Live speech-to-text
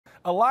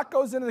A lot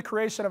goes into the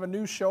creation of a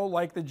new show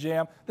like The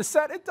Jam. The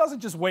set, it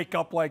doesn't just wake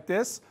up like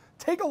this.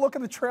 Take a look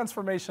at the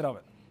transformation of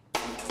it.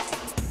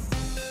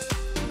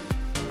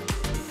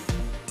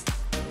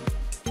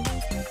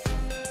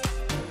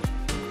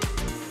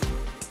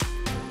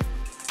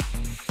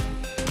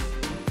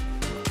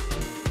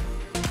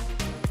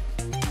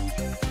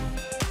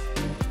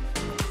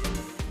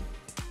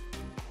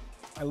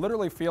 I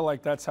literally feel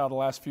like that's how the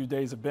last few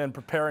days have been,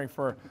 preparing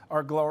for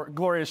our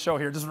glorious show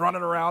here, just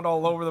running around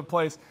all over the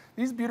place.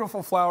 These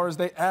beautiful flowers,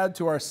 they add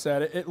to our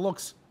set. It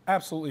looks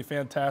absolutely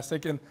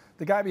fantastic. And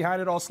the guy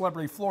behind it all,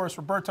 celebrity florist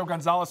Roberto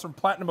Gonzalez from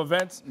Platinum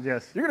Events.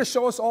 Yes. You're going to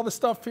show us all the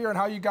stuff here and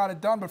how you got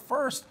it done. But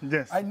first,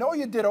 yes. I know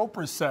you did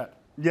Oprah's set.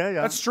 Yeah.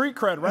 That's street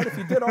cred, right? If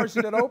you did ours,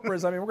 you did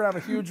Oprah's. I mean, we're going to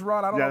have a huge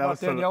run. I don't know about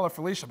Danielle or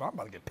Felicia, but I'm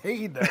about to get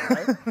paid there,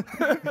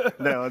 right?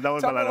 No, that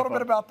was Tell me a little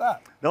bit about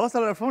that. That was a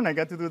lot of fun. I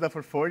got to do that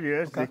for 4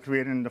 years. Okay. They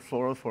created the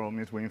floral for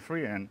Miss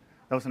Winfrey, and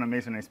that was an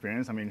amazing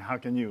experience. I mean, how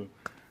can you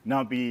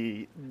not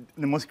be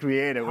the most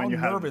creative when you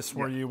have... How nervous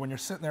were you when you're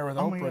sitting there with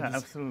Oprah? Oprah? Yeah,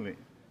 absolutely.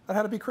 That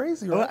had to be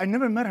crazy, right? Well, I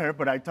never met her,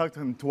 but I talked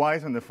to him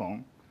twice on the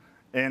phone.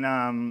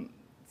 And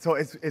so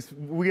it's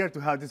weird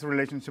to have this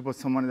relationship with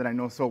someone that I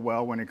know so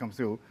well when it comes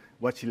to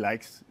what she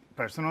likes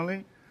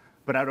personally,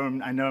 but I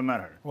never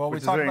met her. Well,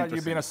 we talked about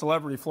you being a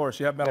celebrity florist.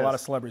 You have met a lot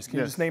of celebrities. Can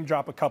you just name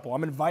drop a couple?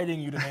 I'm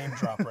inviting you to name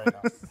drop right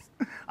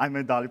now. I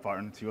met Dolly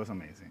Parton. She was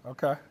amazing.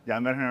 Okay. Yeah, I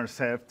met her on her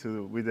set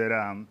we did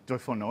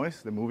Joyful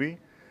Noise, the movie,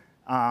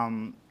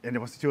 and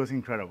she was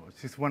incredible.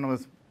 She's one of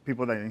those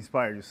people that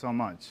inspire you so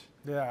much.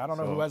 Yeah, I don't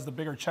know who has the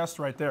bigger chest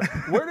right there.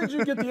 Where did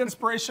you get the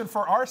inspiration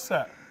for our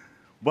set?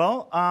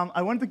 Well,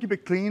 I wanted to keep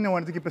it clean. I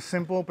wanted to keep it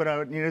simple, but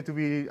I needed to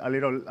be a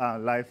little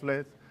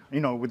lifeless,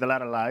 with a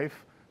lot of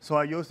life. So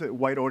I used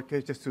white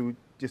orchids just to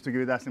give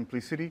it that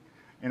simplicity,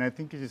 and I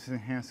think it just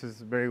enhances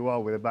very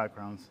well with the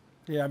backgrounds.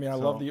 Yeah, I mean, I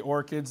love the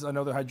orchids. I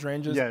know the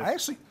hydrangeas. Yes. I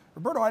actually,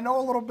 Roberto, I know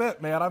a little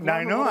bit, man. I've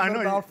learned a little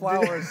bit about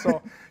flowers.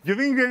 So you've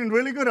been getting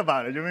really good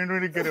about it. You've been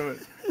really good at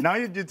it. Now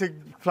you take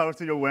flowers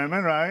to your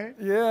women, right?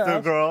 Yeah. To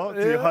a girl,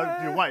 to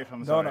your wife.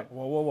 I'm sorry. No.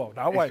 Whoa.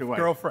 Not wife,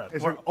 girlfriend.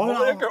 Girlfriend.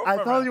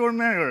 I thought you were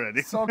married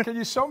already. So can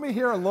you show me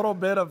here a little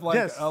bit of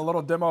a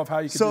little demo of how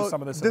you can do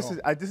some of this at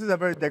home? This is a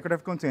very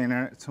decorative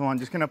container. So I'm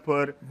just gonna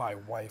put. My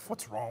wife.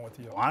 What's wrong with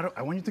you?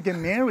 I want you to get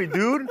married,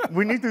 dude.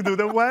 We need to do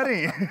the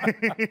wedding.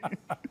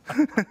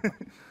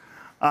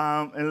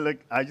 And look,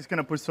 I'm just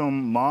gonna put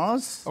some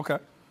moss. Okay.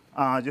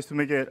 Just to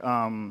make it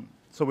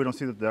so we don't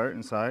see the dirt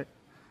inside.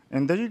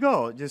 And there you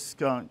go. Just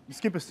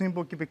keep it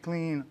simple, keep it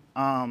clean.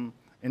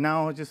 And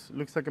now it just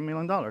looks like $1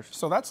 million.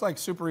 So that's like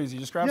super easy.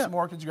 Just grab some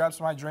orchids, you grab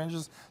some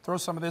hydrangeas, throw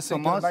some of this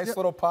in, get a nice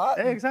little pot.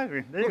 Yeah,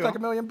 exactly. There you go. Look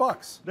like $1 million.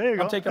 There you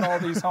go. I'm taking all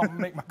these home and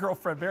make my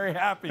girlfriend very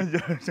happy.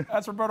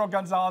 That's Roberto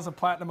Gonzalez of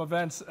Platinum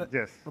Events.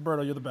 Yes.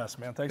 Roberto, you're the best,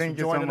 man. Thanks for Thank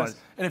joining you so us.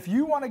 much. And if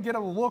you want to get a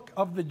look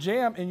of the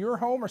Jam in your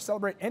home or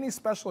celebrate any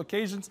special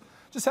occasions,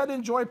 just head to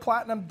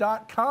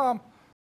enjoyplatinum.com.